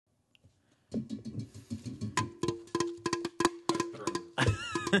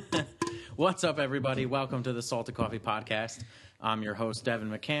What's up, everybody? Welcome to the Salted Coffee Podcast. I'm your host, Devin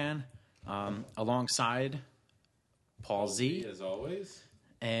McCann, alongside Paul Z, as always,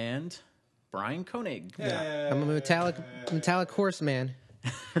 and Brian Koenig. Yeah. I'm a metallic horseman.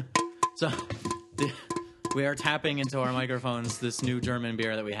 So we are tapping into our microphones this new German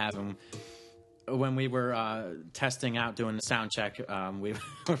beer that we have. And when we were testing out, doing the sound check, we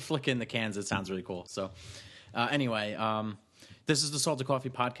were flicking the cans. It sounds really cool. So anyway, this is the Salted Coffee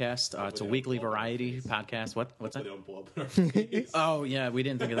Podcast. It's a weekly variety podcast. What's that? They don't blow up in our face. Oh yeah, we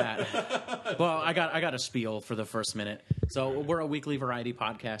didn't think of that. Well, I got a spiel for the first minute. So we're a weekly variety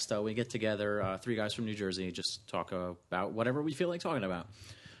podcast. We get together, three guys from New Jersey, just talk about whatever we feel like talking about.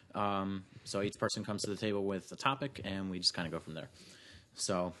 So each person comes to the table with a topic, and we just kind of go from there.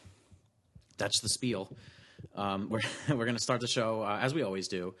 So that's the spiel. We're going to start the show as we always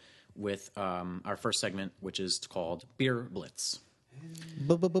do with our first segment, which is called Beer Blitz.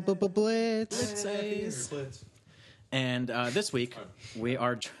 Blitz. And this week we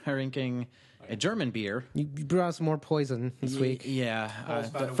are drinking a German beer. You brought some more poison this week. Yeah,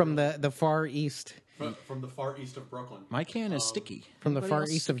 From the far east. From the far east of Brooklyn. my can is sticky. From the far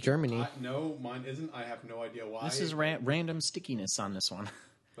east of Germany. No, mine isn't. I have no idea why. This is random stickiness on this one.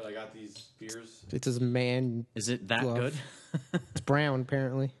 But I got these beers. It's his man. Is it that glove. good? It's brown,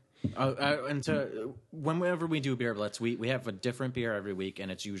 apparently. And whenever we do Beer Blitz, we have a different beer every week, and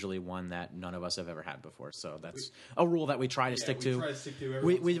it's usually one that none of us have ever had before. So that's a rule that we try to stick to. Try to stick to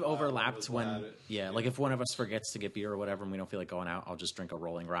every once We've in a while, overlapped we'll when, add it. like if one of us forgets to get beer or whatever, and we don't feel like going out, I'll just drink a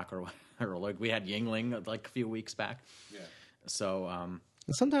Rolling Rock or like we had Yingling like a few weeks back. Yeah. So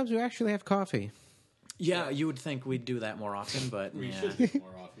Sometimes we actually have coffee. yeah, you would think we'd do that more often, but We yeah. should do it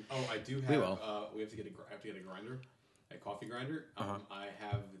more often. Oh, I do have. We will. We have to get a grinder, a coffee grinder. I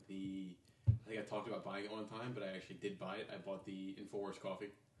have the. I think I talked about buying it one time, but I actually did buy it. I bought the Infowars coffee.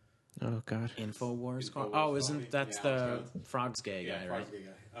 Oh, God. Infowars. Infowars Oh, isn't coffee. that's Yeah, the Alex Jones. Frogs Gay Yeah, guy, Frogs right? Gay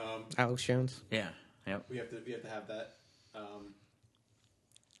guy. Alex Jones. Yeah. Yep. We have to have that.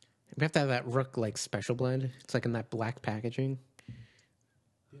 We have to have that Rook, special blend. It's in that black packaging.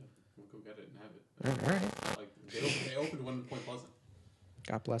 Yeah, we'll go get it and have it. All right. They opened one in Point Pleasant.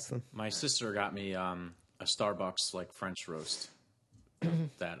 God bless them. My sister got me a Starbucks French roast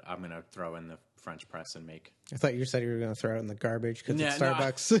that I'm gonna throw in the French press and make. I thought you said you were going to throw it in the garbage because it's no,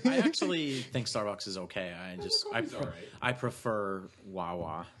 Starbucks. I actually think Starbucks is okay. Coffee's all right. I prefer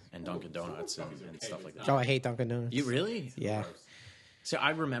Wawa and Dunkin' Donuts and Coffee's okay, stuff but like it's that. Oh, I hate Dunkin' Donuts. You really? Yeah. So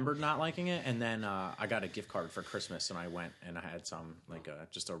I remembered not liking it, and then I got a gift card for Christmas, and I went and I had some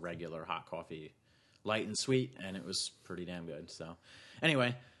just a regular hot coffee, light and sweet, and it was pretty damn good. So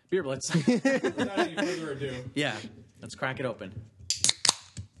anyway, Beer Blitz. Without any further ado, Yeah, let's crack it open.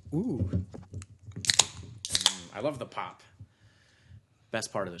 Ooh. I love the pop.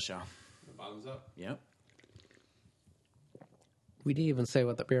 Best part of the show. the bottoms up. Yep. We didn't even say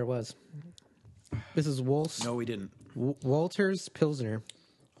what the beer was. This is No, we didn't. Walter's Pilsner,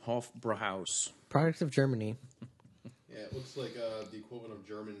 Hofbrauhaus. product of Germany. Yeah, it looks like the equivalent of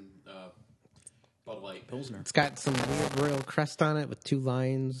German Bud Light. Pilsner. It's got some weird royal crest on it with two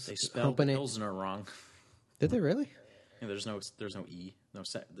lines. They spelled open it. Pilsner wrong. Did they really? Yeah, there's no E. No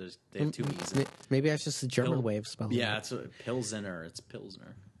set. They have two E's. Maybe that's just the German way of spelling Yeah, it. it's a Pilsener. It's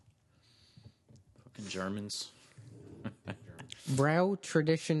Pilsner. Fucking Germans. Brau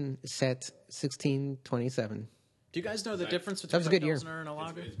Tradition Set 1627. Do you guys know the Zeit. difference That between was a a good year. Pilsner and a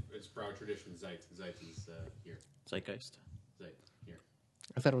lager? It's Brau Tradition Zeit. Zeit is here. Zeitgeist. Zeit here.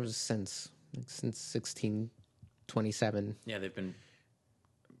 I thought it was since 1627. Yeah, they've been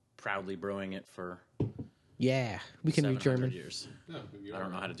proudly brewing it for Yeah, we can 700 read German. years. No, maybe I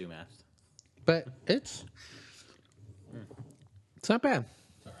don't know how to do math. But it's not bad.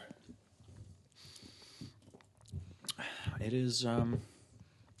 It's all right. It is.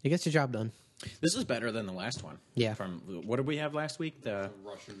 It gets the job done. This is better than the last one. Yeah. From what did we have last week? The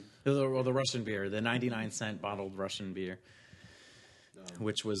Russian. the Russian beer, the 99-cent bottled Russian beer,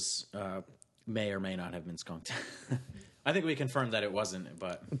 which was may or may not have been skunked. I think we confirmed that it wasn't,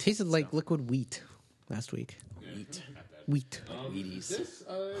 but It tasted like liquid wheat last week. Wheat. Not bad. Wheat. Wheaties. This,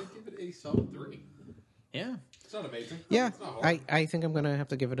 give it a solid 3. Yeah. It's not amazing. Yeah, It's not hard. I think I'm going to have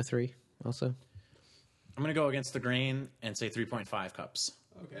to give it a 3 also. I'm going to go against the grain and say 3.5 cups.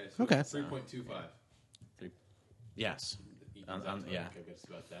 Okay. So Okay. 3.25. Yes. Yeah. I guess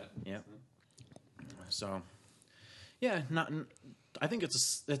about that. Yep. So, yeah, I think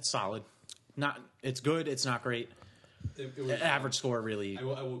it's solid. It's good. It's not great. It was, Average score, really. I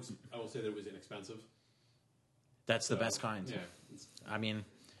will say that it was inexpensive. That's the best kind. Yeah. I mean,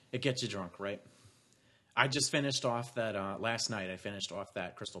 It gets you drunk, right? I just finished off that last night. I finished off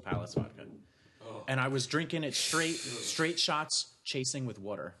that Crystal Palace vodka, and I was drinking it straight shots, chasing with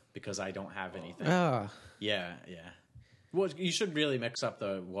water because I don't have anything. Oh, Yeah. Well, you should really mix up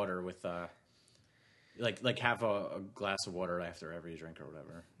the water with like have a glass of water after every drink or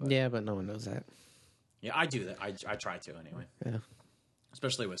whatever. yeah, but no one knows that. Yeah, I do that. I try to anyway, Yeah.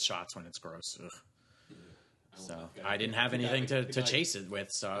 especially with shots when it's gross. Ugh. So know. I didn't have anything to chase it with,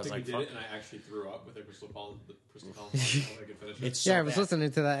 so I was I like, think we "Fuck." did it, and I actually threw up with a Crystal Palace. I could finish it. It's so Yeah, I was bad.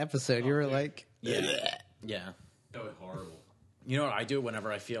 listening to that episode. You were dude. like, Yeah. That was horrible. You know what I do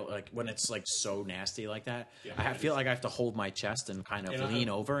whenever I feel like when it's like so nasty like that? Yeah, I feel like I have to hold my chest and kind of And I- lean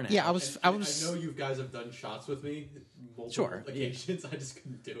over. And yeah, I out. was, And I know you guys have done shots with me multiple Sure, yeah. occasions. I just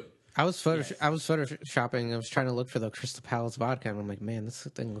couldn't do it. I was photoshopping. I was trying to look for the Crystal Palace vodka, and I'm like, man, this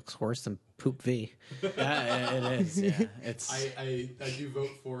thing looks worse than Poop V. Yeah, it is. Yeah, it's. I do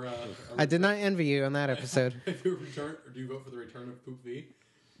vote for. I did not envy you on that episode. do you vote for the return of Poop V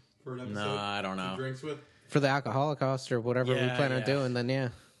for an episode? No, I don't know. To drinks with. For the Alcoholicost or whatever we Yeah, plan on yeah. doing, then yeah.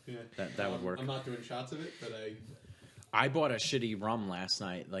 Yeah, That would work. I'm not doing shots of it, but I bought a shitty rum last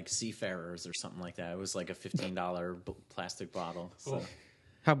night, like Seafarers or something like that. It was like a $15 plastic bottle. So. Oh.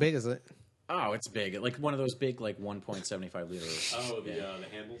 How big is it? Oh, it's big. Like one of those big, like 1.75 liters. the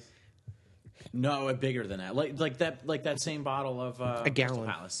handles. No, bigger than that. Like that same bottle of A Crystal gallon.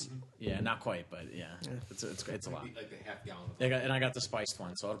 Palace. Yeah, not quite, but yeah, it's a lot. Like the half gallon. And I got the spiced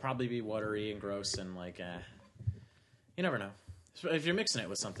one, so it'll probably be watery and gross and like, you never know. If you're mixing it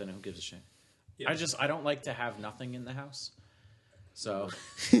with something, who gives a shit? Yeah. I don't like to have nothing in the house. So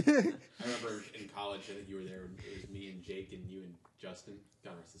I remember in college, I think you were there. It was me and Jake and you and Justin.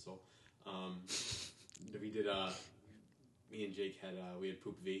 God rest his soul. We did. Me and Jake had we had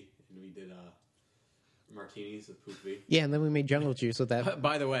Poop V, and we did martinis with Poop V. Yeah, and then we made jungle juice with that,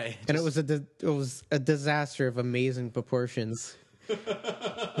 by the way, and it was a disaster of amazing proportions.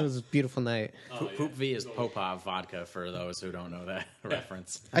 It was a beautiful night. Poop V is Popov vodka for those who don't know that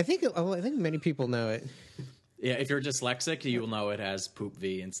reference. I think many people know it, Yeah, if you're dyslexic, you will know it as Poop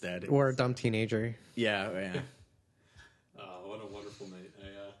V instead. or a dumb teenager. Yeah. What a wonderful night!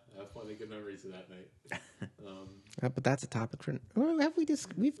 I have plenty of good memories of that night. But that's a topic for. Or have we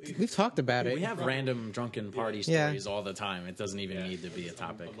just we've talked about it? We have random drunken party Yeah. stories all the time. It doesn't even need to be a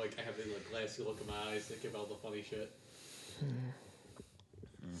topic. I'm like, I have the glassy look in my eyes thinking about the funny shit.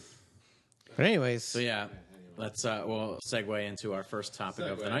 But anyways, So yeah, Anyway. let's we'll segue into our first topic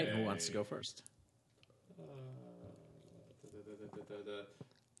of the night. Who wants to go first?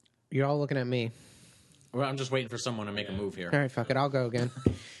 you're all looking at me. Well, I'm just waiting for someone to make a move All here. right, fuck it, I'll go again.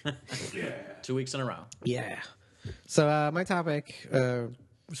 2 weeks in a row. Yeah. So my topic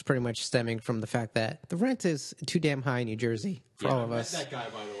was pretty much stemming from the fact that the rent is too damn high in New Jersey for all I of met us. that guy,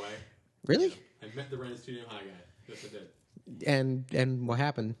 by the way. Really? I met the Rent is Too Damn High guy. Yes, I did. And what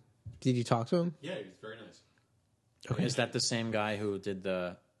happened? Did you talk to him? Yeah, he was very nice. Okay. Is that the same guy who did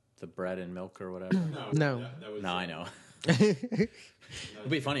the bread and milk or whatever? No. That was, No, I know. It'd It'd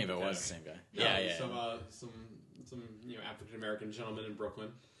be funny if it was the same guy. Yeah. Some African American gentleman in Brooklyn,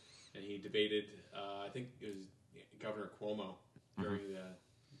 and he debated. I think it was Governor Cuomo during the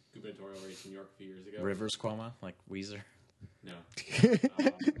gubernatorial race in New York a few years ago. Rivers Cuomo, like Weezer. No,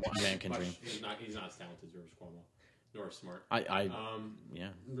 A man can much- dream. He's not as talented as Rivers Cuomo, nor smart. Yeah,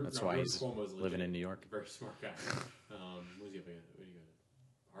 that's no, why Rivers he's Cuomo's living legit. in New York. Very smart guy. What was he up against? Where did he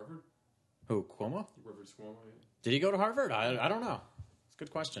go? Harvard? Who, Cuomo? Rivers Cuomo. Yeah. Did he go to Harvard? I don't know. It's a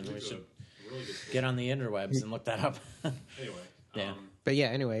good question. We He's should a really good school. get on the interwebs and look that up. Anyway. Yeah. But yeah,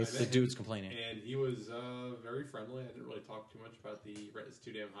 anyways. The dude's complaining. And he was very friendly. I didn't really talk too much about the Rent is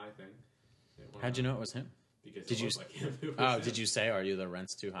Too Damn High thing. Didn't wanna- How'd you know it was him? Because Did it you? looked like him. It was Oh, him. did you say, "Are you the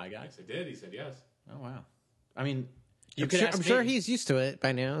rent's too high guy"? Yes, I did. He said yes. Oh wow. I mean, you I'm could sure, ask I'm sure me. he's used to it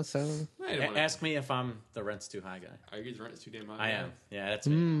by now, so. I didn't wanna- Ask me if I'm the rent's too high guy. Are you guys Rent is Too Damn High? I am. Yeah, that's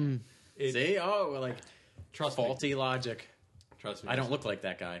me. It- See? Oh, like Trust me. faulty logic. Trust me. I don't look like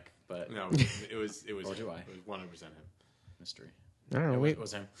that guy, but No, it was. Or do I? It was 100% him. mystery. I don't know. It Wait.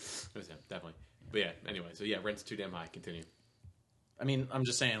 was him. It was him, definitely. But yeah. Anyway, so yeah, Rent's Too Damn High. Continue. I mean, I'm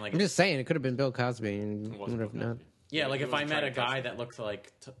just saying, like, I'm just saying, it could have been Bill Cosby. And It wasn't would have Bill not. Cosby. yeah, like It if I was met a Trent guy Reznor. that looked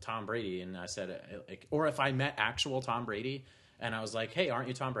like Tom Brady, and I said, like, or if I met actual Tom Brady, and I was like, "Hey, aren't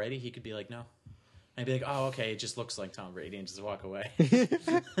you Tom Brady?" He could be like, "No." And I'd be like, "Oh, okay, it just looks like Tom Brady," and just walk away.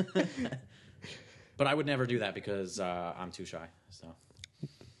 But I would never do that because I'm too shy. So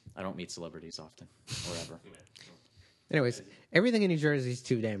I don't meet celebrities often, or ever. Yeah. Anyways, everything in New Jersey is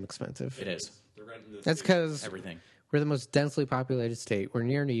too damn expensive. It is The rent in this That's state- because everything. we're the most densely populated state. We're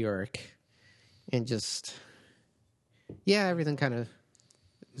near New York. And just, yeah, everything kind of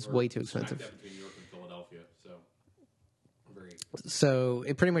It's We're way too smack expensive. dab between New York and Philadelphia, so very. So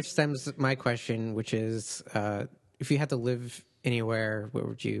it pretty much stems my question, which is, if you had to live anywhere, where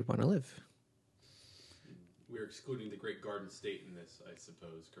would you want to live? We're excluding the Great Garden State in this, I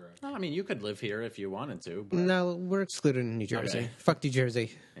suppose. Correct. I mean, you could live here if you wanted to. But, No, we're excluded in New Jersey. Okay. Fuck New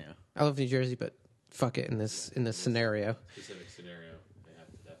Jersey. yeah. I love New Jersey, but fuck it in this scenario. Specific scenario, I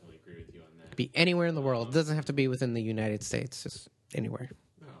have to definitely agree with you on that. Be anywhere in the world. It doesn't have to be within the United States. Just anywhere.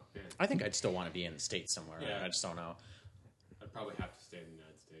 Oh man, I think I'd still want to be in the States somewhere. Yeah. I just don't know. I'd probably have to stay in the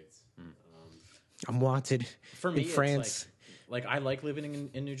United States. I'm wanted For me, in France. like I like living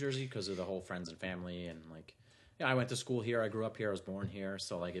in New Jersey because of the whole friends and family and like, yeah, I went to school here. I grew up here. I was born here.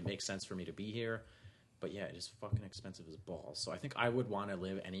 So like, it makes sense for me to be here. But yeah, it is fucking expensive as balls. So I think I would want to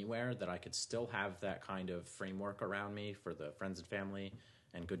live anywhere that I could still have that kind of framework around me for the friends and family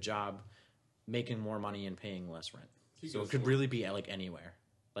and good job, making more money and paying less rent. You So go it could somewhere- really be like anywhere.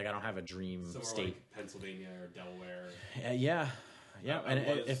 Like I don't have a dream Somewhere state. like Pennsylvania or Delaware. Yeah. I And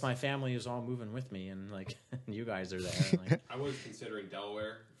was- if my family is all moving with me and like you guys are there, like, I was considering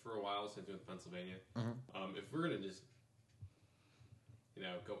Delaware for a while since we went to Pennsylvania. If we're gonna just,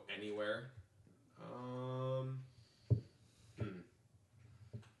 go anywhere,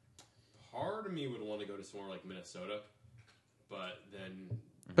 part of me would want to go to somewhere like Minnesota, but then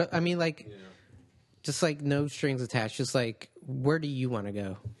But I mean, like, you know, just like no strings attached. Just like, where do you want to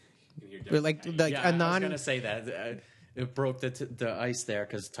go? you can hear But like, Dennis like yeah, a I was non. gonna say that. It broke the ice there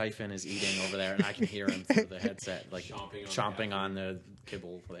because Typhon is eating over there, and I can hear him through the headset, like Chomping on the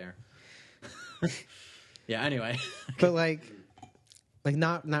kibble there. Yeah. Anyway, But like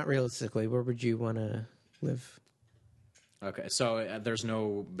not realistically. Where would you want to live? okay. So there's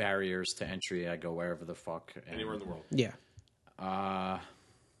no barriers to entry. I go wherever the fuck. And, anywhere in the world. Yeah. I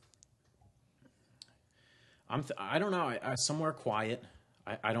don't know. Somewhere quiet.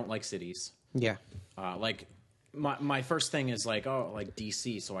 I don't like cities. Yeah. Like my first thing is like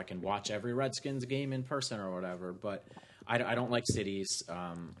DC, so I can watch every Redskins game in person or whatever. But I don't like cities.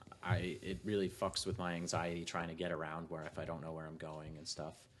 It really fucks with my anxiety trying to get around where if I don't know where I'm going and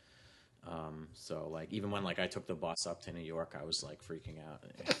stuff. So like even when like I took the bus up to New York, I was like freaking out.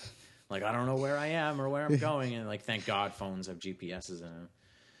 Like I don't know where I am or where I'm going, and like thank God phones have GPSs in them.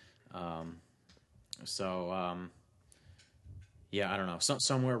 Yeah, I don't know.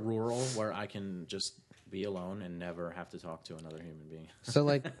 Somewhere rural where I can just be alone and never have to talk to another human being. So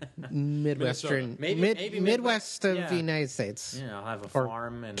like Midwestern, Maybe Midwest of yeah. the United States Yeah, I'll have a or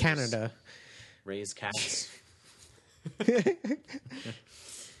farm and Canada. just raise cats.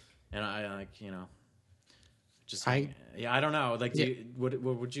 And I like, just I don't know. Like, what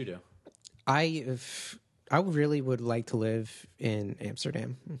would you do? I really would like to live in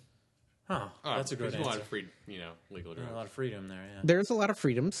Amsterdam. Huh? That's a good There's a lot answer. of free, legal A drugs. lot of freedom there. Yeah. There's a lot of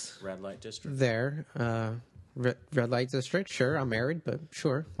freedoms Red light district. there. Red light district. Sure, I'm married, but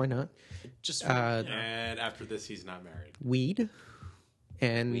sure, why not? Just And after this, he's not married. Weed,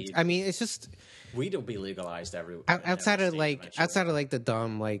 and Weed. I mean, it's just weed will be legalized everywhere. outside of like the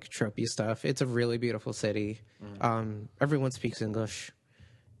dumb like tropey stuff. It's a really beautiful city. Everyone speaks English,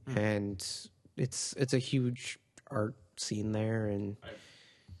 and it's a huge art scene there, and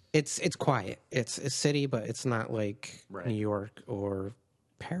it's quiet. It's a city, but it's not like Right. New York or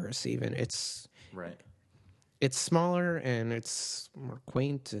Paris. Even it's right. smaller and it's more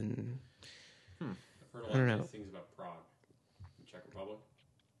quaint, and I've heard a lot don't of know. nice things about Prague, the Czech Republic.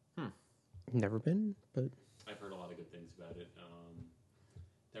 never been. But I've heard a lot of good things about it.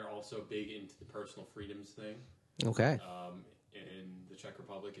 They're also big into the personal freedoms thing okay, in the Czech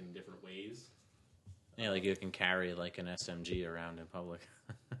Republic in different ways. Yeah, like you can carry like an SMG around in public.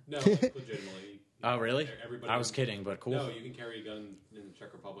 No, like, legitimately. Oh, really? Everybody I was kidding, but cool. No, you can carry a gun in the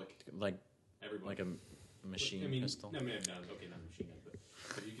Czech Republic. Like Everybody. a machine pistol. No, okay, not machine gun,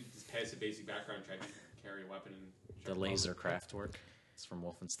 but you can just pass a basic background check and carry a weapon in The Czech laser Republic. craft work. It's from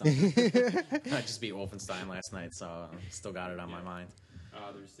Wolfenstein. I just beat Wolfenstein last night, so still got it on my mind.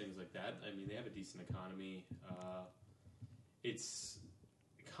 There's things like that. I mean, they have a decent economy. It's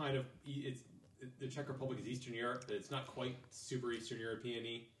kind of the Czech Republic is Eastern Europe, but it's not quite super Eastern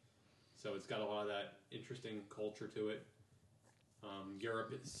European-y. So it's got a lot of that interesting culture to it.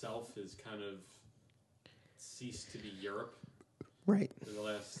 Europe itself has kind of ceased to be Europe right? in the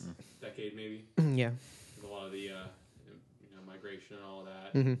last decade, maybe. Yeah, With a lot of the migration and all of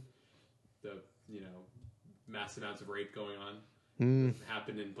that. Mhm. The mass amounts of rape going on.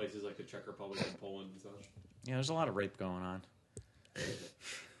 Happened in places like the Czech Republic and Poland and such. Yeah, there's a lot of rape going on.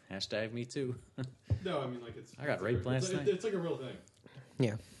 Hashtag me too. No, I mean like it's. I got it's raped like, last night. It's like a real thing.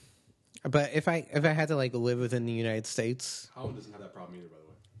 yeah. But if I had to like live within the United States, Holland doesn't have that problem either, by the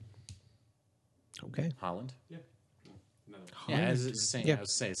way. Okay. Holland. Yeah. No. Yeah, it's the same. Yeah. I would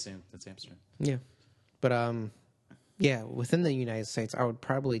say it's same. That's Amsterdam. Yeah. But yeah, within the United States, I would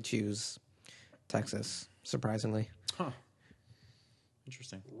probably choose Texas, surprisingly. Huh.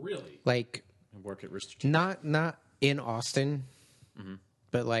 Interesting. Really? Like I work at Rooster Teeth. not in Austin, Mm-hmm.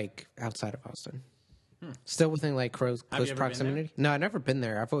 but like outside of Austin. Still within like close Have you ever been proximity. No, I've never been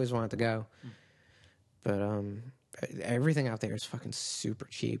there. I've always wanted to go. But everything out there is fucking super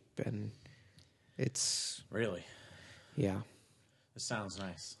cheap, and it's Really? yeah. This sounds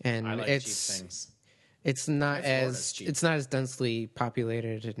nice. And I like it's- cheap things. It's not That's Florida's as cheap. it's not as densely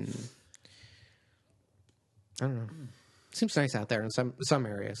populated, and I don't know. Seems nice out there in some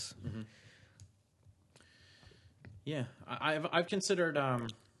areas. Yeah, I've considered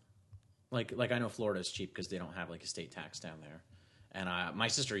like I know Florida's cheap because they don't have like a state tax down there, and my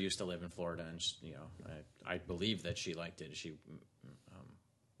sister used to live in Florida, and she, you know I believe that she liked it. She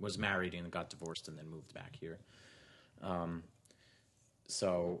was married and got divorced and then moved back here.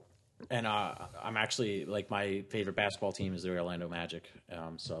 So, and I'm actually like my favorite basketball team is the Orlando Magic,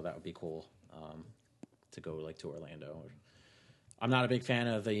 so that would be cool to go like to Orlando. I'm not a big fan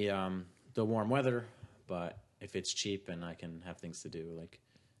of the warm weather, but if it's cheap and I can have things to do, like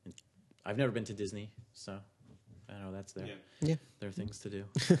I've never been to Disney, so I know that's there. Yeah. Yeah, There are things to do.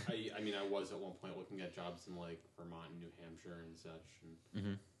 I mean, I was at one point looking at jobs in like Vermont and New Hampshire and such.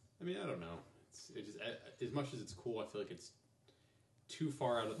 And, I mean, I don't know. It just as much as it's cool, I feel like it's too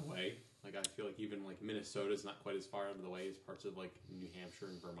far out of the way. Like I feel like even like Minnesota's not quite as far out of the way as parts of like New Hampshire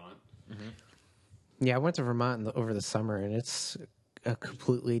and Vermont. yeah. I went to Vermont over the summer, and it's a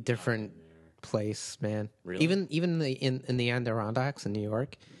completely different place, man. Really? Even in the Adirondacks in New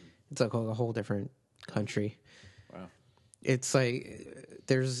York, it's like a whole different country. Wow. It's like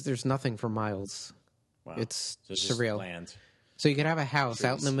there's nothing for miles. Wow. It's So just surreal. land. So you could have a house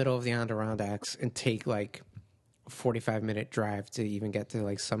out in the Trees. middle of the Adirondacks and take like a 45-minute drive to even get to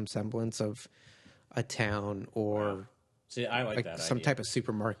like some semblance of a town or See, I like like that some idea. type of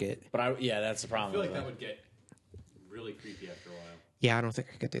supermarket. But yeah, that's the I problem. feel like with that would get really creepy after a while. Yeah, I don't think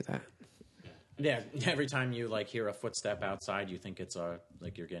I could do that. Yeah, every time you like hear a footstep outside, you think it's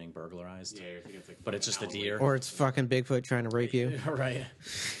like you're getting burglarized. Yeah, you're thinking it's like But it's just a Halloween deer. Or it's fucking Bigfoot trying to rape you. Right.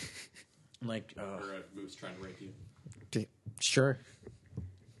 Like, or a moose trying to rape you. Sure.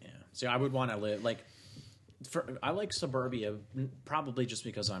 yeah. See, I would want to live like. I like suburbia, probably just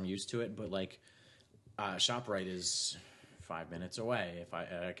because I'm used to it. But like, ShopRite is 5 minutes away. If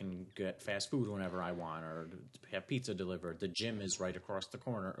I can get fast food whenever I want, or have pizza delivered. The gym is right across the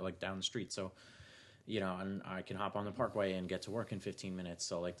corner, or like down the street. So, you know, and I can hop on the Parkway and get to work in 15 minutes.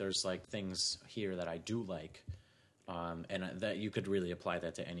 So like, there's like things here that I do like, and that you could really apply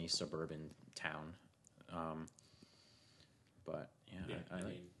that to any suburban town. But Yeah, I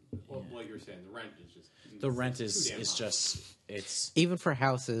like. well, like you were saying, the rent is just The rent it's is too damn high. just it's Even for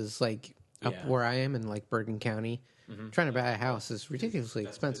houses like up Yeah. where I am in like Bergen County, trying to buy a house is ridiculously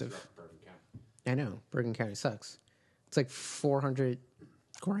That's expensive. rough, Bergen County. I know Bergen County sucks. It's like $400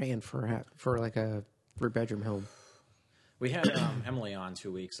 grand for like a 3-bedroom home. we had Emily on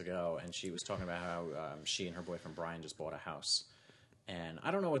 2 weeks ago, and she was talking about how she and her boyfriend Brian just bought a house, and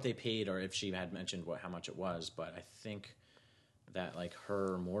I don't know what they paid or if she had mentioned how much it was, but I think that like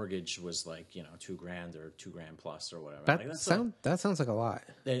her mortgage was like $2 grand or $2 grand plus or whatever. That Like, that's that sounds like a lot,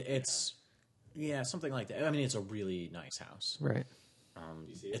 it's yeah, something like that. I mean, it's a really nice house. right?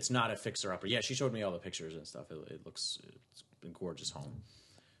 You see it? It's not a fixer upper. Yeah, she showed me all the pictures and stuff. It's a gorgeous home.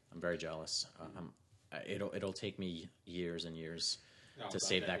 I'm very jealous. It'll take me years and years Oh, to about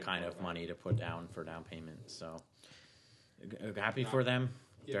save that decade kind of probably. money to put down for down payment. So happy for them.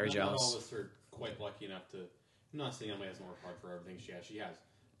 Yeah, Very not all jealous. of us are quite lucky enough to. I'm not saying Emily hasn't worked hard for everything she has,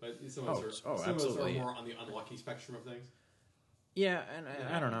 but some of us Oh, some of us are absolutely. more on the unlucky spectrum of things. Yeah, and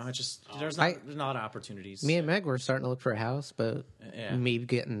I don't know. It's just there's I- not a lot of opportunities. Me and Meg were starting to look for a house, but Yeah. me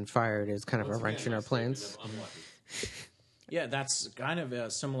getting fired is kind of Once a wrench again, in my our statement plans. of unlucky. Yeah, that's kind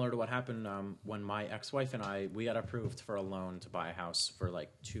of similar to what happened when my ex-wife and we got approved for a loan to buy a house for like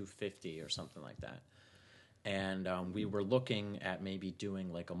 $250 or something like that, and we were looking at maybe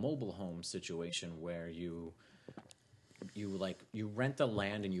doing like a mobile home situation where you rent the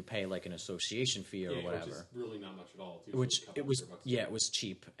land and you pay like an association fee or Yeah, whatever. which is really not much at all. It's usually Which a couple it was, $100 a yeah, month. it was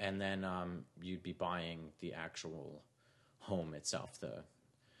cheap, and then you'd be buying the actual home itself.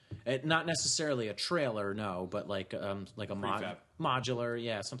 Not necessarily a trailer, no, but like a Prefab. modular,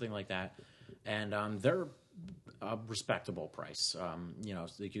 yeah, something like that. And they're a respectable price.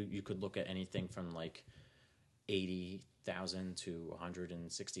 Like you could look at anything from like 80,000 to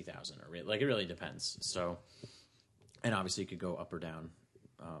 160,000, or like it really depends. So, and obviously you could go up or down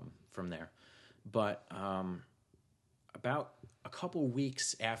from there. But about a couple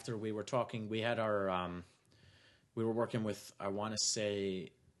weeks after we were talking, we had our we were working with, I want to say,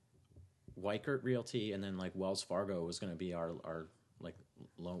 Weichert Realty, and then like Wells Fargo was going to be our like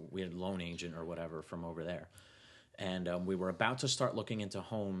loan. We had a loan agent or whatever from over there, and we were about to start looking into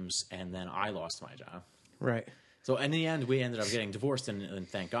homes, and then I lost my job. Right. So in the end, we ended up getting divorced, and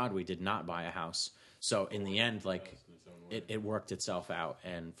thank God we did not buy a house. So in the end, like it worked itself out,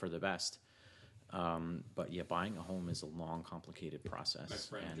 and for the best. But yeah, buying a home is a long, complicated process.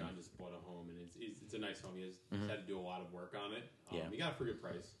 My friend John just bought a home, and it's a nice home. He's had to do a lot of work on it. He got it for a good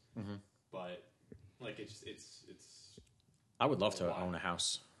price, but like it's. I would love to own a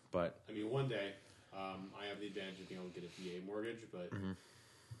house, but I mean, one day I have the advantage of being able to get a VA mortgage, but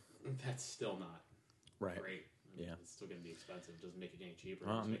that's still not great. I mean, Yeah, it's still going to be expensive. It doesn't make it any cheaper.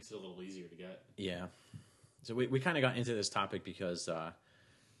 It just makes it a little easier to get. Yeah. So we kind of got into this topic because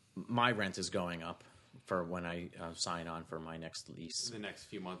my rent is going up for when I sign on for my next lease. In the next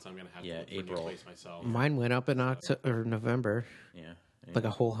few months, I'm going to have to look for April. a new place myself. Mine went up in October or November, Yeah. like a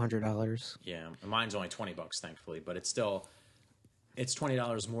whole $100. Yeah. Mine's only $20, thankfully, but it's still it's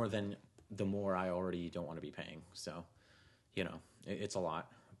 $20 more than the more I already don't want to be paying. So, you know, it's a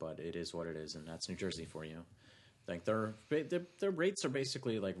lot, but it is what it is, and that's New Jersey for you. Like their rates are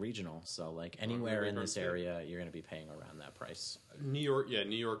basically like regional, so like anywhere in this area, you're going to be paying around that price. New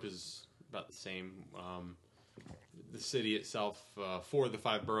York is about the same. The city itself, 4 of the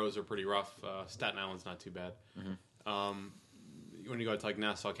 5 boroughs are pretty rough. Staten Island's not too bad. When you go to like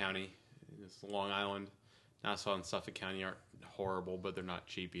Nassau County, it's Long Island, Nassau and Suffolk County aren't horrible, but they're not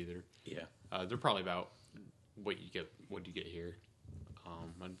cheap either. Yeah, they're probably about what you get here.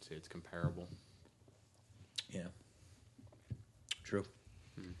 I'd say it's comparable. Yeah. True.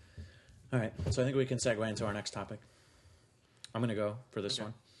 All right. So I think we can segue into our next topic. I'm going to go for this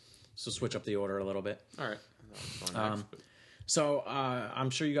one. So switch up the order a little bit. All right. So I'm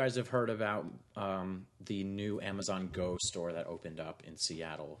sure you guys have heard about the new Amazon Go store that opened up in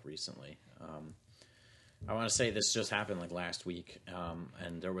Seattle recently. I want to say this just happened like last week.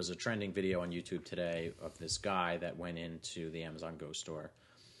 And there was a trending video on YouTube today of this guy that went into the Amazon Go store.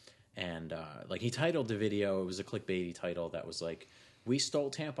 And like he titled the video, it was a clickbaity title that was like, "We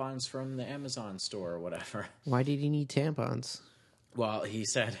stole tampons from the Amazon store," or whatever. Why did he need tampons? Well, he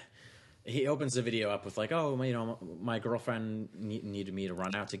said he opens the video up with like, "Oh, you know, my girlfriend needed me to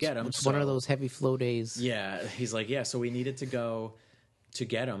run out to get them." It's one of those heavy flow days. Yeah, he's like, "Yeah, so we needed to go to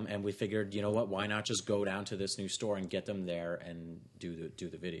get them, and we figured, you know what? Why not just go down to this new store and get them there and do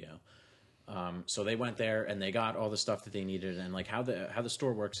the video?" So they went there and they got all the stuff that they needed. And like how the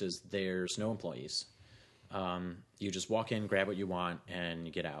store works is there's no employees. You just walk in, grab what you want, and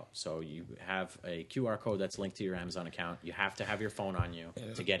you get out. So you have a QR code that's linked to your Amazon account. You have to have your phone on you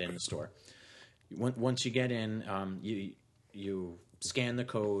to get in the store. Once you get in, you scan the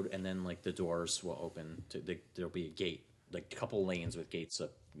code, and then like the doors will open. There'll be a gate, like a couple lanes with gates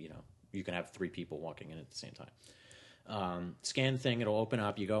up. You know, you can have 3 people walking in at the same time. Scan thing, it'll open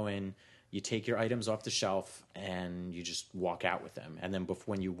up. You go in. You take your items off the shelf and you just walk out with them. And then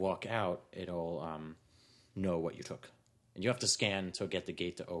when you walk out, it'll know what you took. And you have to scan to get the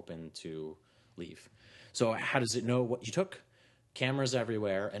gate to open to leave. So how does it know what you took? Cameras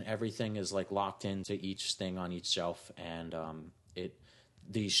everywhere, and everything is like locked into each thing on each shelf. And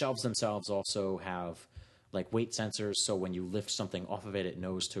the shelves themselves also have like weight sensors. So when you lift something off of it, it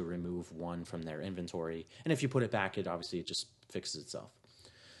knows to remove one from their inventory. And if you put it back, it just fixes itself.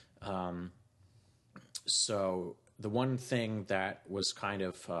 So the one thing that was kind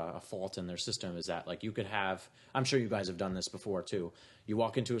of a fault in their system is that like you could have, I'm sure you guys have done this before too. You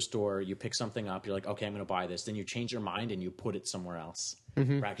walk into a store, you pick something up, you're like, okay, I'm going to buy this. Then you change your mind and you put it somewhere else,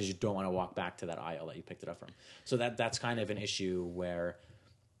 right? Because you don't want to walk back to that aisle that you picked it up from. So that's kind of an issue where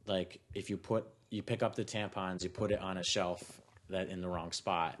like if you pick up the tampons, you put it on a shelf that in the wrong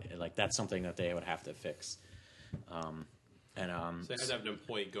spot, like that's something that they would have to fix. So they have to have an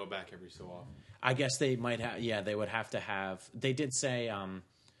employee go back every so often. I guess they might have. Yeah, they would have to have. They did say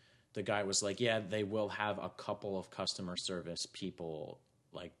the guy was like, yeah, they will have a couple of customer service people,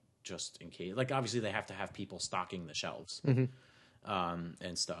 like just in case. Like obviously they have to have people stocking the shelves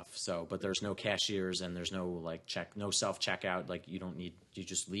and stuff. So, but there's no cashiers and there's no like no self checkout. Like you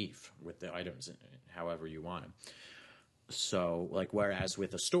just leave with the items however you want them. So, like, whereas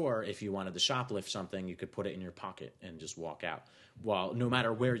with a store, if you wanted to shoplift something, you could put it in your pocket and just walk out. Well, no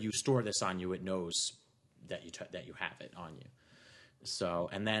matter where you store this on you, it knows that you have it on you. So,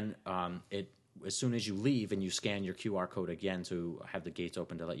 and then as soon as you leave and you scan your QR code again to have the gates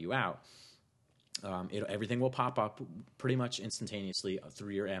open to let you out, everything will pop up pretty much instantaneously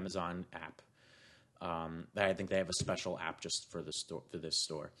through your Amazon app. I think they have a special app just for the store for this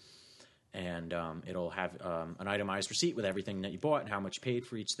store, and it'll have an itemized receipt with everything that you bought and how much you paid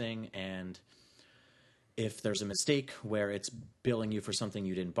for each thing, and if there's a mistake where it's billing you for something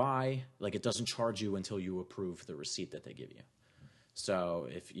you didn't buy, like it doesn't charge you until you approve the receipt that they give you. So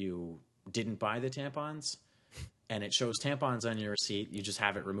if you didn't buy the tampons and it shows tampons on your receipt, you just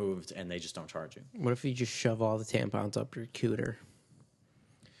have it removed and they just don't charge you. What if you just shove all the tampons up your cooter?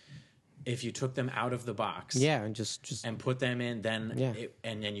 If you took them out of the box, Yeah, and just and put them in, then Yeah.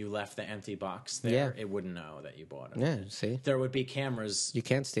 and then you left the empty box there, Yeah. it wouldn't know that you bought it. yeah. See, There would be cameras. you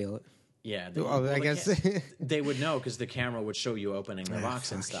can't steal it. Yeah, Well, I the guess they would know because the camera would show you opening the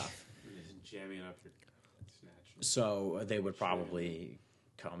box and stuff. Just jamming it up your snatch. So they would probably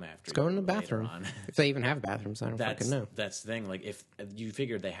come after. go in the you later bathroom on. if they even have bathrooms. I don't fucking know. That's the thing. Like if you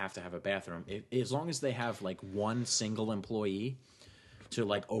figured they have to have a bathroom, as long as they have like one single employee to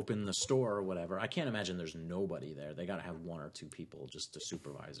like open the store or whatever, I can't imagine there's nobody there. They got to have one or two people just to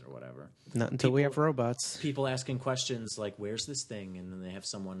supervise or whatever. Not until we have robots. People asking questions like, "Where's this thing?" and then they have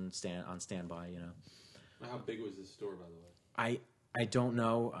someone on standby. You know, How big was this store, by the way? I don't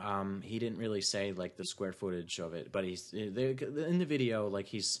know. He didn't really say like the square footage of it, but he's in the video.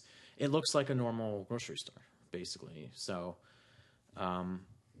 Like it looks like a normal grocery store basically. So, and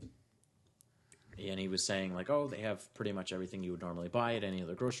he was saying like, oh, they have pretty much everything you would normally buy at any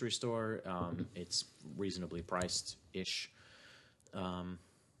other grocery store. It's reasonably priced ish.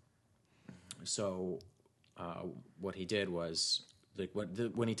 So what he did was like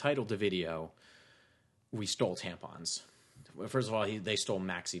when he titled the video, "We stole tampons." First of all, they stole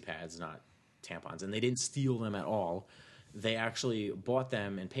maxi pads, not tampons, and they didn't steal them at all. They actually bought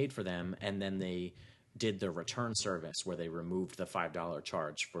them and paid for them, and then they did the return service where they removed the $5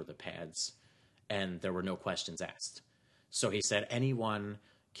 charge for the pads, and there were no questions asked. So he said anyone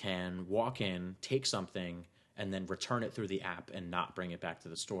can walk in, take something, and then return it through the app and not bring it back to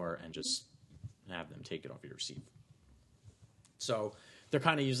the store and just have them take it off your receipt. So they're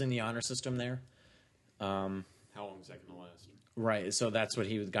kind of using the honor system there. How long is that going to last? Right. So that's what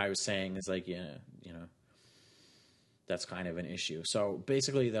the guy was saying is like, yeah, you know, that's kind of an issue. So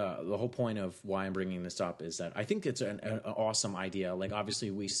basically the whole point of why I'm bringing this up is that I think it's an awesome idea. Like obviously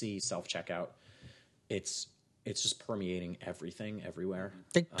we see self-checkout. It's just permeating everything everywhere.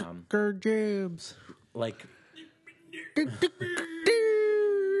 They took our jobs. Like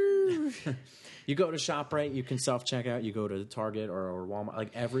you go to ShopRite, you can self-checkout. You go to Target or Walmart.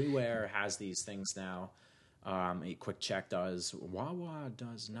 Like everywhere has these things now. A Quick Check does. Wawa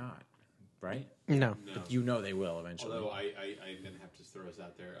does not, right? No. But you know they will eventually. Although I'm going to have to throw this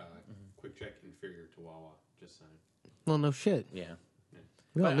out there. Quick Check inferior to Wawa. Just saying. Well, no shit. Yeah.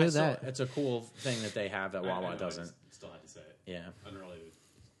 We all But knew I still- that. It's a cool thing that they have that I Wawa know, doesn't. I still had to say it. Yeah. Unrelated.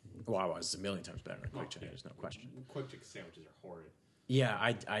 Wawa is a million times better than Quick Check. There's no question. Quick Check sandwiches are horrid. Yeah,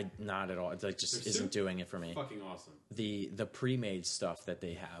 I not at all. It like just They're isn't doing it for me. Fucking awesome. The pre-made stuff that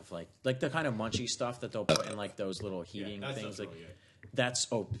they have, like the kind of munchy stuff that they'll put in like those little heating that things, stuff's like really good. that's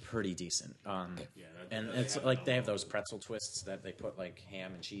pretty decent. And it's like they have those pretzel twists that they put like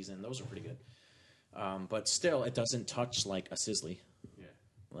ham and cheese in. Those are pretty good. But still, it doesn't touch like a Sizzly. Yeah.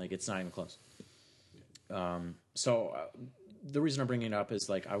 Like it's not even close. So the reason I'm bringing it up is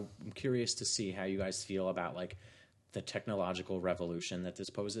like I'm curious to see how you guys feel about like the technological revolution that this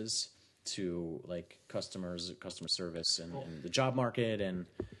poses to like customer service and the job market and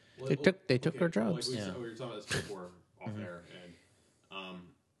They took our jobs. Like Yeah. we were talking about this before off air,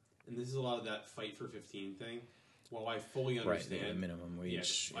 and this is a lot of that fight for 15 thing. While I fully right understand the minimum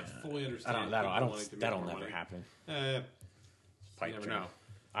wage. I yeah. fully understand. I people don't wanting to make that'll more never money. happen. You never know.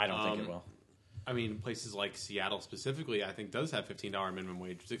 I don't think it will. I mean, places like Seattle specifically, I think, does have $15 minimum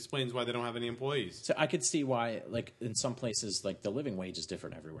wage, which explains why they don't have any employees. So I could see why, like in some places, like the living wage is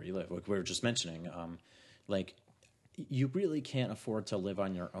different everywhere you live. Like we were just mentioning, like you really can't afford to live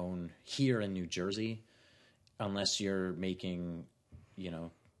on your own here in New Jersey unless you're making, you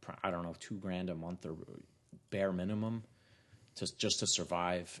know, I don't know, $2,000 a month or bare minimum just to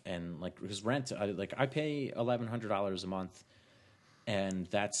survive. And like because rent, I pay $1,100 a month, and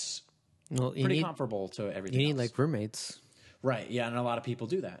that's Well, pretty comparable to everything. You need else. like roommates. Right, yeah, and a lot of people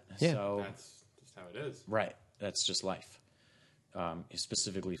do that. Yeah. So That's just how it is. right, that's just life.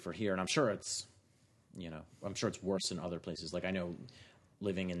 Specifically for here, and I'm sure it's, you know, I'm sure it's worse in other places. Like I know,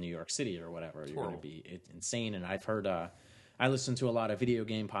 living in New York City or whatever, you're going to be insane. And I've heard, I listen to a lot of video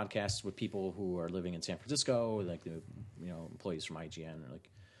game podcasts with people who are living in San Francisco, like the employees from IGN or like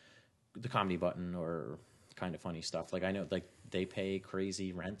the Comedy Button or Kind of Funny stuff. Like I know, like they pay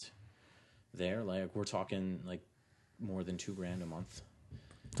crazy rent there. Like we're talking like more than $2,000 a month.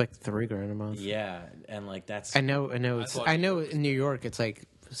 It's like $3,000 a month. Yeah, and like that's I know. It's, thought I it know was- in New York, it's like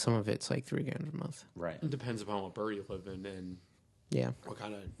some of it's like $3,000 a month. right, It depends upon what borough you live in and Yeah. what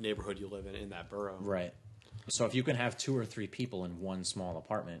kind of neighborhood you live in that borough. right. So if you can have 2 or 3 people in one small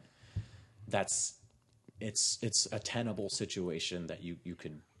apartment, it's a tenable situation that you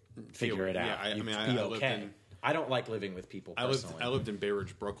could figure it out. Yeah, I You mean, could I be lived okay. in- I don't like living with people personally. I lived in Bay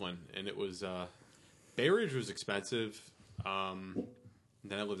Ridge, Brooklyn, and it was Bay Ridge was expensive.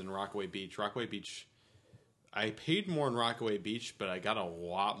 Then I lived in Rockaway Beach. Rockaway Beach, I paid more in Rockaway Beach, but I got a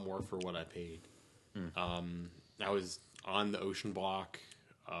lot more for what I paid. I was on the ocean block.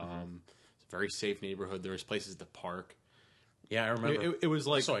 It's a very safe neighborhood. There was places to park. Yeah, I remember. It was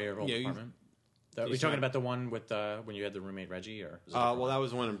like I saw your old yeah, apartment. Are you we saw talking it? about the one with when you had the roommate Reggie, or? Was it well, that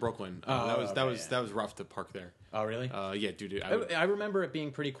was the one in Brooklyn. Oh, that okay, was rough to park there. oh, really? Yeah, dude. I remember it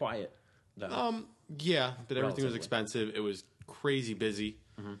being pretty quiet. Though. Yeah, but everything was Relatively. expensive. It was crazy busy.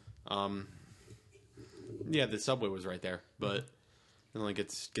 Yeah, the subway was right there, but it only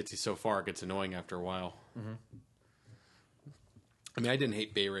gets you so far. It gets annoying after a while. I mean, I didn't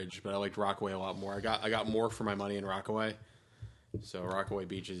hate Bay Ridge, but I liked Rockaway a lot more. I got more for my money in Rockaway, so Rockaway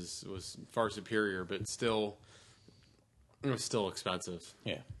Beach was far superior, but still, it was still expensive.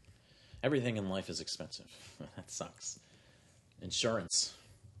 Yeah. Everything in life is expensive. That sucks. Insurance.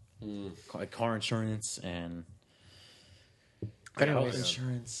 Car insurance and But health anyways,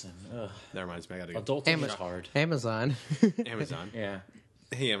 insurance and That reminds me, I gotta go. adulting is hard. Amazon. Amazon. Yeah.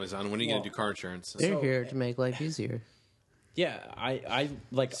 Hey, Amazon, when are you Well- gonna do car insurance? They're So- here to make life easier. Yeah, I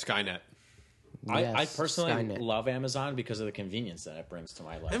like Skynet. I Yes, personally Skynet. love Amazon because of the convenience that it brings to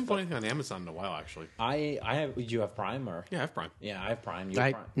my life. I haven't bought anything on Amazon in a while, actually. I have you have Prime or Yeah, I have Prime. yeah, I have Prime. You have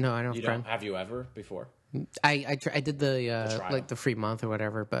I- Prime. no, I don't have You Prime. Have you ever before? I did the trial. like the free month or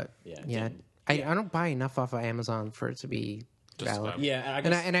whatever, but Yeah, yeah, didn't- I don't buy enough off of Amazon for it to be valid. Justified. Yeah, I And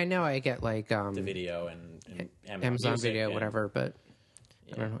guess I know I get like the video and Amazon Music Video, and- whatever, but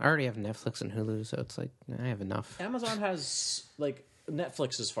I don't know. I already have Netflix and Hulu, so it's like I have enough. Amazon has like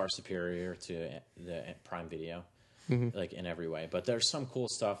Netflix is far superior to the Prime Video, like in every way. But there's some cool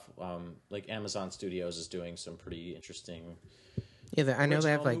stuff. Like Amazon Studios is doing some pretty interesting. Yeah, I know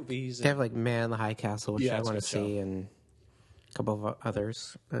they have original like movies they have like Man in the High Castle, which Yeah, I it's a want to good show. see, and a couple of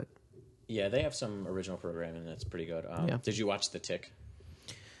others. But Yeah, they have some original programming that's pretty good. Yeah. Did you watch The Tick?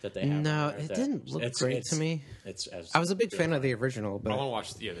 That they have. no, on there? it That- didn't look great to me. It's as I was a big fan of the original, I but want to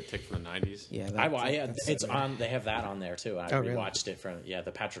watch the Tick from the 90s. yeah, it's on. They have that on there too. I Oh, really? rewatched it from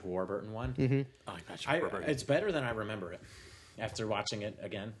the Patrick Warburton one. I like Patrick Warburton. It's better than I remember it. After watching it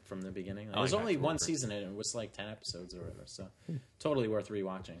again from the beginning, like there's only Patrick one Warburton. season in it. It was like 10 episodes or whatever. So totally worth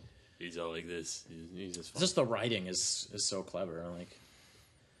rewatching. He's all like this. He's just fun. Just the writing is so clever. Like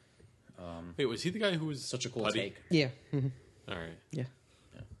Wait, was he the guy who was such a cool bloody? take. yeah, All right. yeah.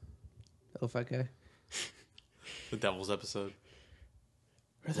 Oh, fuck guy. The Devil's episode.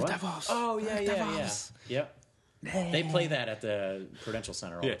 We're the What? Devils. Oh We're yeah, the yeah, Devils. yeah. Yep. They play that at the Prudential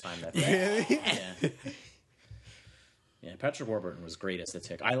Center all Yeah. the time. Yeah. Yeah, Patrick Warburton was great as the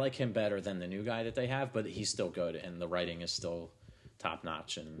Tick. I like him better than the new guy that they have, but he's still good, and the writing is still top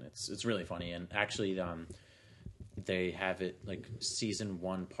notch, and it's really funny. And actually, they have it like season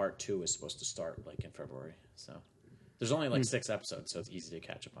 1, part 2 is supposed to start like in February. So there's only like 6 episodes, so it's easy to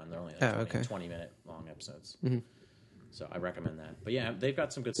catch up on. They're only like 20-minute long episodes. So I recommend that. But yeah, they've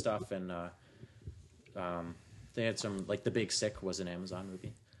got some good stuff, and they had some like The Big Sick was an Amazon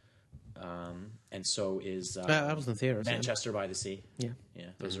movie. And so is I was in theaters. yeah. Manchester by the Sea. Yeah, Yeah,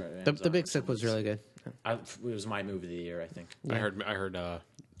 those are the Amazon Big Sick was really good. It was my movie of the year, I think. I heard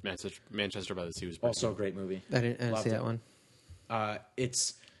Manchester by the Sea was pretty Also a great movie. I didn't Loved see it. that one. I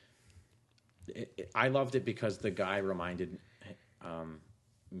loved it because the guy reminded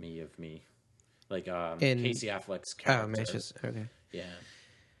me of me, like In- Casey Affleck's Oh, character. Manchester. Okay. Yeah,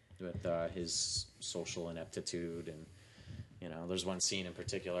 with his social ineptitude, and there's one scene in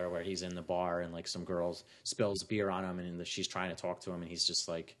particular where he's in the bar and like some girl spills beer on him, and she's trying to talk to him, and he's just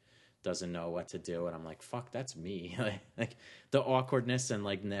like doesn't know what to do, and I'm like, fuck, that's me. like the awkwardness and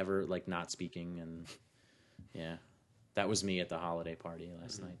like never like not speaking, and yeah, that was me at the holiday party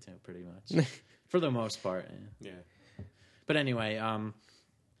last night too, pretty much for the most part. Yeah. Yeah. But anyway,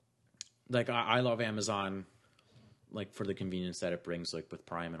 like I love Amazon, like for the convenience that it brings, like with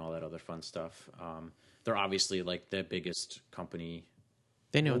Prime and all that other fun stuff. They're obviously like the biggest company,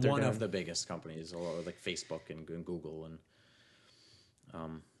 They know what they're one doing. of the biggest companies, or like Facebook and Google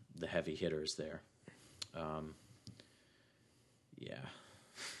and the heavy hitters there. Yeah.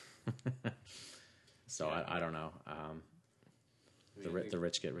 So I don't know. The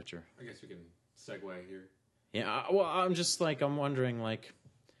rich get richer. I guess we can segue here. Yeah, well, I'm just like I'm wondering, like,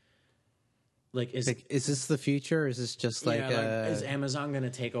 Like, Is this the future? Or is this just like, is Amazon going to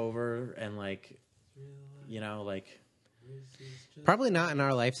take over and like, like, probably not in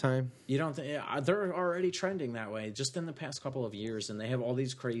our lifetime? you don't think they're already trending that way just in the past couple of years, and they have all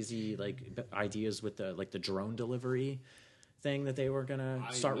these crazy like ideas with the drone delivery thing that they were gonna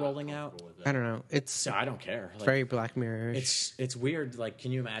start rolling out. I don't know. It's So I don't care. Like, very Black Mirror-ish. it's weird. Like,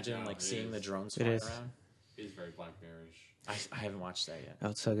 can you imagine like it seeing is. the drones It fly is. around? It is very Black Mirror-ish. I haven't watched that yet. Oh,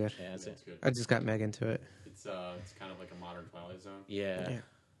 it's so good. Yeah, that's it. It's good. I just got Meg into it. It's kind of like a modern Twilight Zone. Yeah, Yeah.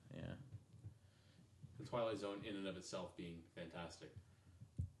 yeah. The Twilight Zone in and of itself being fantastic.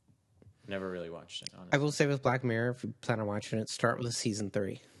 Never really watched it. Honestly. I will say with Black Mirror, if you plan on watching it, start with season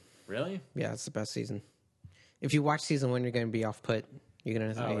 3. Really? Yeah, it's the best season. If you watch season 1, you're going to be off put. You're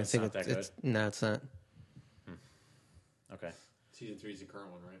going to it's think not that it's no, it's not. Okay. Season 3 is the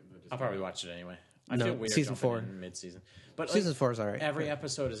current one, right? I'll probably watch it anyway. I No, feel weird season jumping 4. in mid-season, but like, Season 4 is all right. every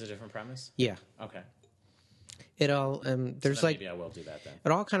episode is a different premise. Yeah, Okay. it all there's So then like maybe I will do that then. it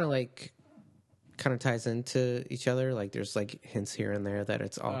all kind of ties into each other. Like there's like hints here and there that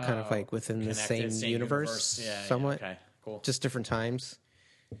it's all kind of like within the Connected, same universe, Yeah, somewhat. Yeah, okay. Cool. Just different times.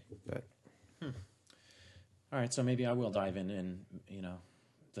 But All right, so maybe I will dive in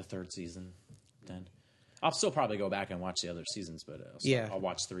the third season then. I'll still probably go back and watch the other seasons, but I'll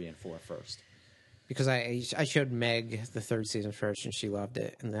watch 3 and 4 first. because I showed Meg the third season first and she loved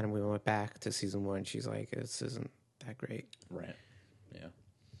it, and then we went back to season 1. She's like, this isn't that great. Right. Yeah.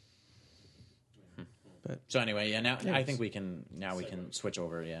 But So anyway, now I think we can switch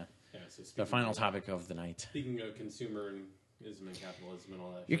over. Yeah. Yeah, so The final topic of the night. Speaking of consumerism and capitalism and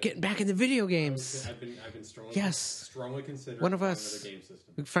all that, you're shit, getting back into video games. I've been strongly Yes. strongly considering One of buying us. another game system.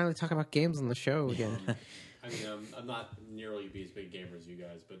 We can finally talk about games on the show again. I mean, I'm not nearly as big a gamer as you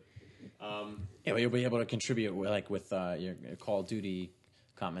guys, but Yeah, but you'll be able to contribute with your Call of Duty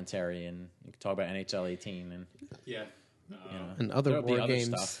commentary, and you can talk about NHL 18 and yeah. And other there'll be war other games.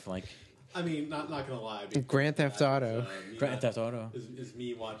 stuff like I mean, not gonna lie. because Grand Theft that Auto. me Grand not- Theft Auto. is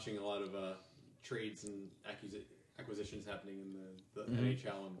me watching a lot of trades and acquisitions happening in the Mm-hmm.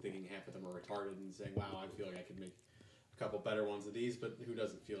 NHL and thinking half of them are retarded and saying, "Wow, I feel like I could make a couple better ones of these." But who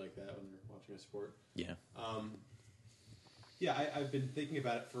doesn't feel like that when they're watching a sport? Yeah. Yeah, I've been thinking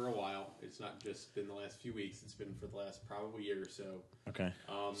about it for a while. It's not just been the last few weeks. It's been for the last probably year or so. Okay.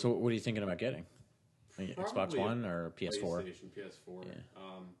 So what are you thinking about getting? Like, Xbox Probably a One or PS4? PlayStation, PS4. Yeah.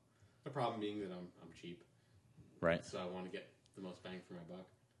 The problem being that I'm cheap, Right. so I want to get the most bang for my buck.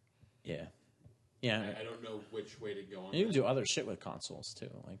 Yeah. Yeah. I don't know which way to go on. You can that. do other shit with consoles too,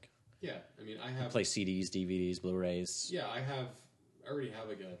 like Yeah, I mean, I have. play CDs, DVDs, Blu-rays. Yeah, I already have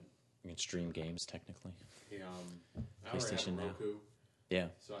like You can stream games technically. I already PlayStation have now. a Roku, Yeah.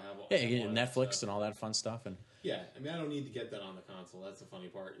 so I have. Yeah, I have you all get that Netflix stuff. and all that fun stuff, and Yeah, I mean, I don't need to get that on the console. That's the funny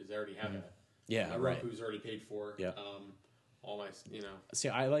part. Is I already have that. yeah, My right. Roku's already paid for. Yeah. All my, See,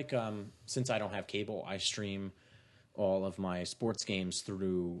 I like since I don't have cable, I stream all of my sports games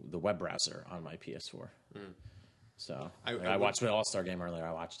through the web browser on my PS4. So I watched the All-Star game earlier.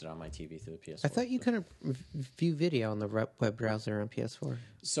 I watched it on my TV through the PS4. I thought you couldn't view video on the web browser on PS4.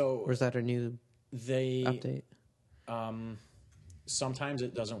 so. Or is that a new They update? sometimes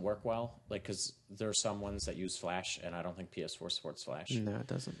it doesn't work well, like because there are some ones that use Flash, and I don't think PS4 supports Flash. No, it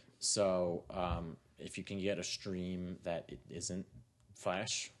doesn't. So if you can get a stream that it isn't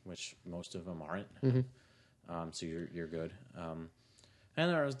Flash, which most of them aren't, so you're good. And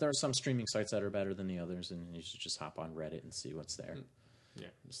there are some streaming sites that are better than the others, and you should just hop on Reddit and see what's there. yeah.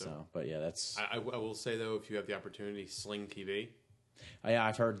 So, but yeah, that's I will say though, if you have the opportunity, Sling TV yeah,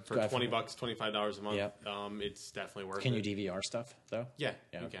 I've heard for $20, $25 a month. Yep. It's definitely worth Can it. you DVR stuff though? Yeah,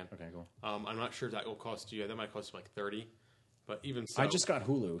 Yeah, you can. Okay, cool. I'm not sure that will cost you. That might cost you like $30, but even so, I just got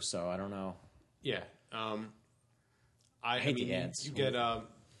Hulu, so I don't know. yeah. I hate mean, the ads. You get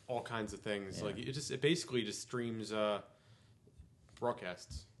all kinds of things. Yeah. Like it basically just streams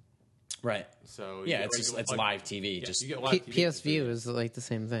broadcasts. Right. So Yeah, you it's get just regular- it's like- live TV. yeah, Just you get live TV. PS View is like the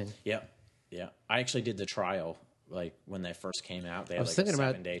same thing. yeah. I actually did the trial like when they first came out. They I had was like a thinking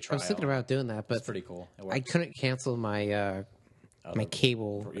about 7-day I trial. was thinking about doing that, It's but pretty cool. It I works. couldn't cancel my my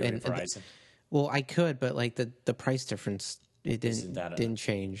cable. You're in Verizon. Well, I could, but like the price difference it Isn't that didn't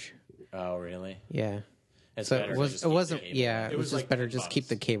change. Oh, really? Yeah. It's So better it to was just it keep wasn't the cable. yeah, It it was was just like better $10. just keep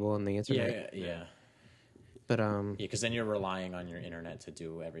the cable and the internet. Yeah. But Because then you're relying on your internet to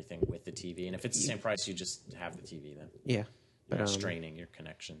do everything with the TV, and if it's the same price, you just have the TV. Then yeah. you're But not straining your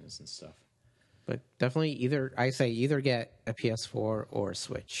connections and stuff. but definitely either get a PS4 or a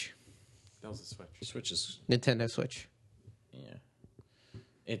Switch. That was a Switch. Switch is Nintendo Switch. yeah.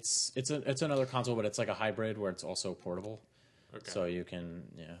 It's another console, but it's like a hybrid where it's also portable. Okay. So you can,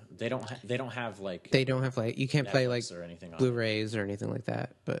 they don't have like They don't have like you can't play like Netflix or anything on it. Blu-rays or anything like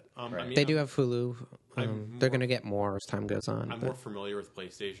that, but I mean, they do have Hulu. I'm They're more- gonna get more as time goes on. I'm but more familiar with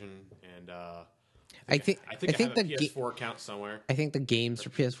PlayStation, and I think I have the a PS4 account somewhere. I think the games for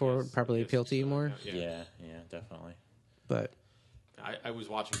PS4 would probably appeal to you more. Yeah. Yeah, definitely. But I was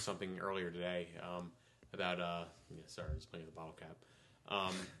watching something earlier today about sorry, I was playing the bottle cap.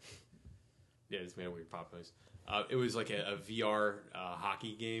 Yeah, it's made a weird pop noise. It was like a VR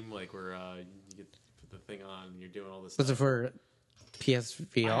hockey game, like where you get put the thing on and you're doing all this. was it stuff. for I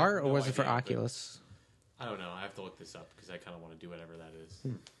PSVR have or no was it for idea, but- Oculus? I don't know. I have to look this up because I kind of want to do whatever that is.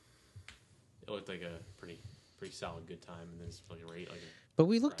 It looked like a pretty solid good time, and then it's like a rate like. But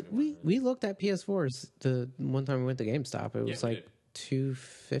we looked we looked at PS4s the one time we went to GameStop. It was we like did.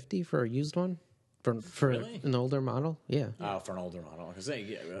 $250 for a used one for Really? an older model. Yeah. Oh, for an older model, because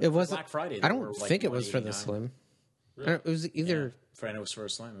It wasn't Black Friday. I they don't were, like, think it was for the $189. Slim. It was either It was for a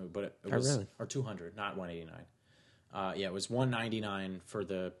Slim, but it Oh, was really? or 200, not 189. Yeah, it was 199 for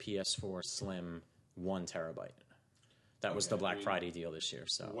the PS4 Slim 1 terabyte. That was the Black Friday deal this year.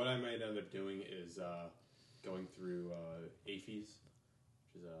 So What I might end up doing is going through AFES,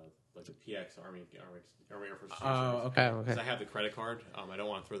 which is like the PX Army Air Force. okay. Oh, okay. Because I have the credit card. I don't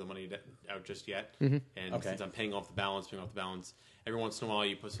want to throw the money out just yet. Mm-hmm. And Okay. since I'm paying off the balance, every once in a while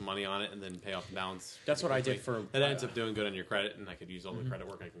you put some money on it and then pay off the balance. That's what I did for- That ends up doing good on your credit, and I could use all the credit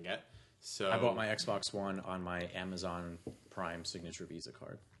work I can get. So I bought my Xbox One on my Amazon Prime Signature Visa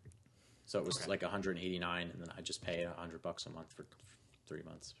card. So it was like 189, and then I just pay $100 a month for 3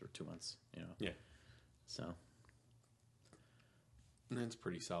 months or 2 months. Yeah. So, And that's a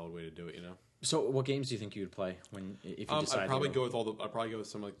pretty solid way to do it, so what games do you think you would play if you decide? I'd probably go with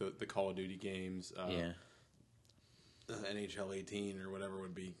some like the Call of Duty games. Yeah. NHL 18 or whatever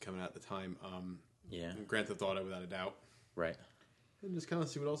would be coming out at the time. Yeah. Grand Theft Auto without a doubt. Right. And just kind of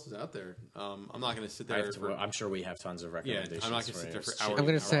see what else is out there. I'm not going to sit I there. have to, I'm sure we have tons of recommendations. I'm not gonna sit there for you. hours. I'm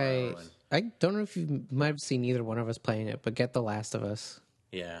gonna Hour, say I don't know if you might have seen either one of us playing it, but get The Last of Us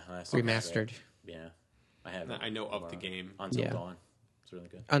Yeah. That's remastered. Yeah. I have. I know of the game. Until Yeah. Dawn. It's really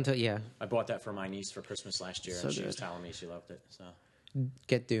good. Until yeah, I bought that for my niece for Christmas last year, So and she was good. telling me she loved it. So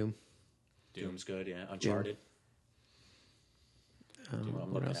get Doom. Doom's good. Yeah. Uncharted. I'm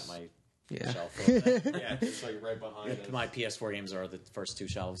what looking else? at my Yeah. shelf. Over there. Yeah, it's like right behind us. My PS4 games are the first two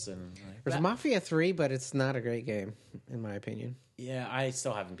shelves, and There's Mafia 3, but it's not a great game in my opinion. yeah, I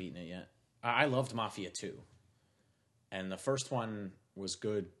still haven't beaten it yet. I loved Mafia 2, and the first one was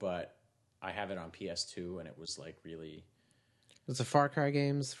good, but I have it on PS2, and it was like really, It's the Far Cry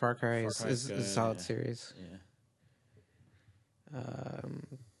games. Far Cry is Cry's a good, solid yeah. series. yeah.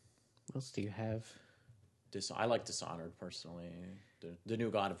 What else do you have? I like Dishonored personally. The new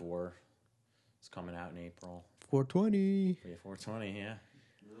God of War is coming out in April. 420. Yeah, 420. Yeah,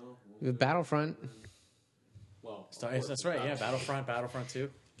 The Battlefront. Well, that's right. Yeah, Battlefront 2.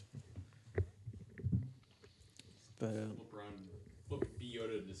 But be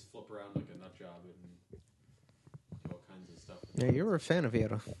Yoda and just flip around like a nut job and do all kinds of stuff. yeah, you were a fan of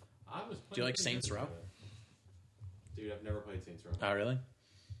Yoda. I was. Do you like Saints Row? Dude, I've never played Saints Row. Oh, really?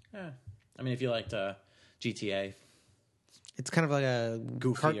 Yeah. I mean, if you liked GTA, It's kind of like a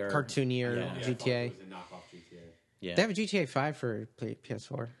Goofier. cartoonier Yeah. I thought GTA. it was a knockoff GTA. yeah, They have a GTA 5 for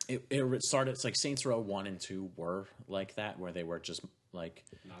PS4. it started. It's like Saints Row 1 and 2 were like that, where they were just like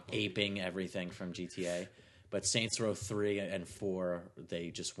aping everything from GTA. But Saints Row 3 and 4, they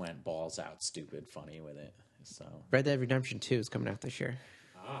just went balls out, stupid, funny with it. So Red Dead Redemption 2 is coming out this year.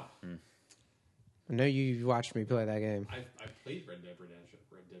 Ah, I know you watched me play that game. I played Red Dead Redemption.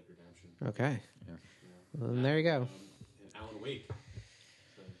 Okay. Yeah. Well, then there you go. And Alan Wake.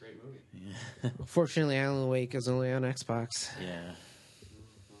 It's a great movie. Fortunately, Alan Wake is only on Xbox. yeah,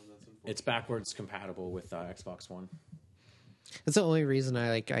 Well, that's unfortunate. it's backwards compatible with Xbox One. That's the only reason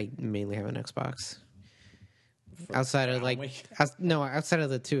I mainly have an Xbox. Outside of Alan Wake? outside of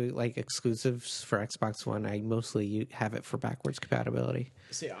the two like exclusives for Xbox One, I mostly have it for backwards compatibility.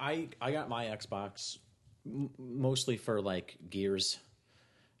 See, I got my Xbox mostly for like Gears.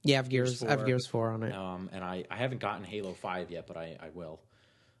 Yeah, I have Gears. I have 4. Gears 4 on it. And I haven't gotten Halo 5 yet, but I will.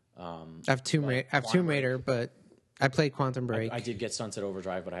 I have Tomb Quantum Raider, but I played Quantum Break. I did get Sunset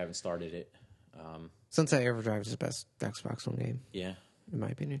Overdrive, but I haven't started it. Sunset Overdrive is the best Xbox One game, Yeah. in my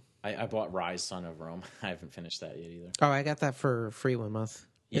opinion. I bought Rise, Son of Rome. I haven't finished that yet either. Oh, I got that for free 1 month.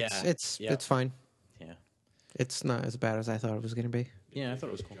 Yeah, It's yeah. fine. Yeah. It's not as bad as I thought it was going to be. Yeah, I thought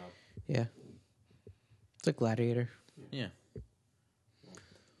it was cool. Job. Yeah. It's a Gladiator. Yeah.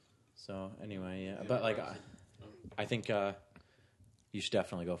 So, anyway, yeah. But, like, I think you should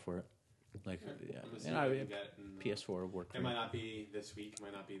definitely go for it. Like, yeah, I'm gonna see and what I I, can get. And, PS4 would work. It might not be this week,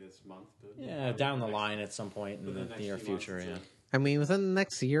 might not be this month. But Yeah, down the line at some point in within the next near few months, future. it's Yeah, I mean, within the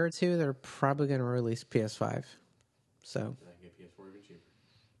next year or two, they're probably going to release PS5. So I can get PS4 even cheaper.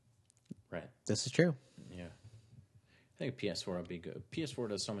 right. this is true. Yeah, I think PS4 would be good. PS4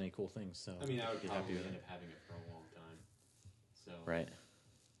 does so many cool things. So I mean, I would be probably happy with end it. up having it for a long time. So Right.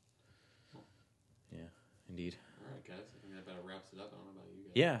 Yeah, indeed. All right, guys. I think that about wraps it up. I don't know about you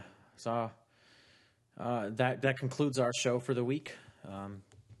guys. Yeah. So that concludes our show for the week.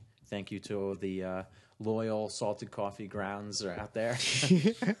 Thank you to the loyal Salted Coffee grounds are out there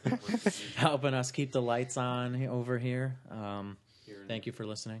helping us keep the lights on over here. Here in Thank you for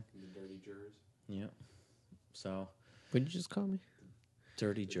listening. the dirty jurors. Yeah. So What did you just call me?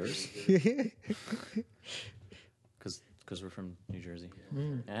 dirty jers because we're from New Jersey.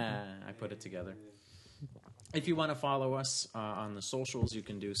 I put it together. If you want to follow us on the socials, you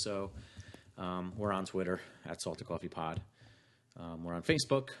can do so. We're on Twitter at Salted Coffee Pod. We're on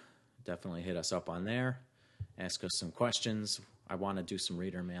Facebook. Definitely hit us up on there. Ask us some questions. I want to do some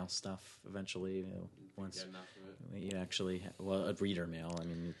reader mail stuff eventually. Once Get enough of it. we actually, well, a reader mail. I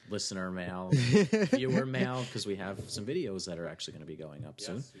mean, listener mail, viewer mail, because we have some videos that are actually going to be going up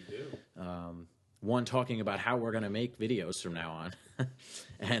soon. Yes, we do. One talking about how we're going to make videos from now on,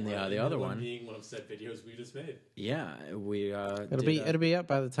 and the other one, being one of said videos we just made. yeah, we It'll be up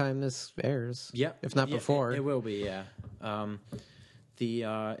by the time this airs. yeah, if not yeah, before. it will be. Yeah.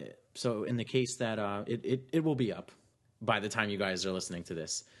 So in the case that it will be up by the time you guys are listening to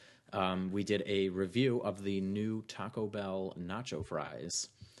this, we did a review of the new Taco Bell nacho fries.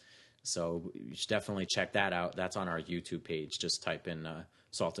 So you should definitely check that out. That's on our YouTube page. Just type in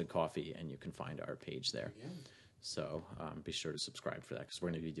Salted Coffee and you can find our page there. Yeah. So be sure to subscribe for that because we're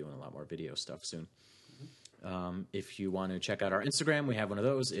going to be doing a lot more video stuff soon. If you want to check out our Instagram, we have one of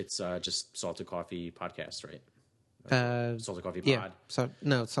those. It's just Salted Coffee Podcast, right? Salted Coffee Pod. Yeah. So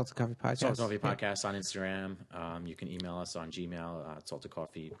no, it's Salted Coffee Podcast. Salted Coffee Podcast on Instagram. You can email us on Gmail,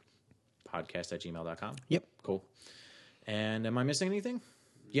 saltedcoffeepodcast@gmail.com. Yep. Cool. And am I missing anything?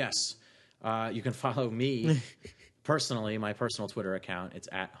 Yes. You can follow me personally, my personal Twitter account. It's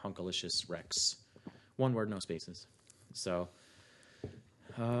at HunkaliciousRex. One word, no spaces. So,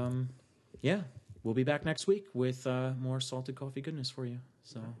 yeah. We'll be back next week with more salted coffee goodness for you.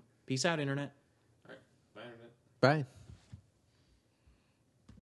 So, peace out, Internet. All right. Bye, Internet. Bye.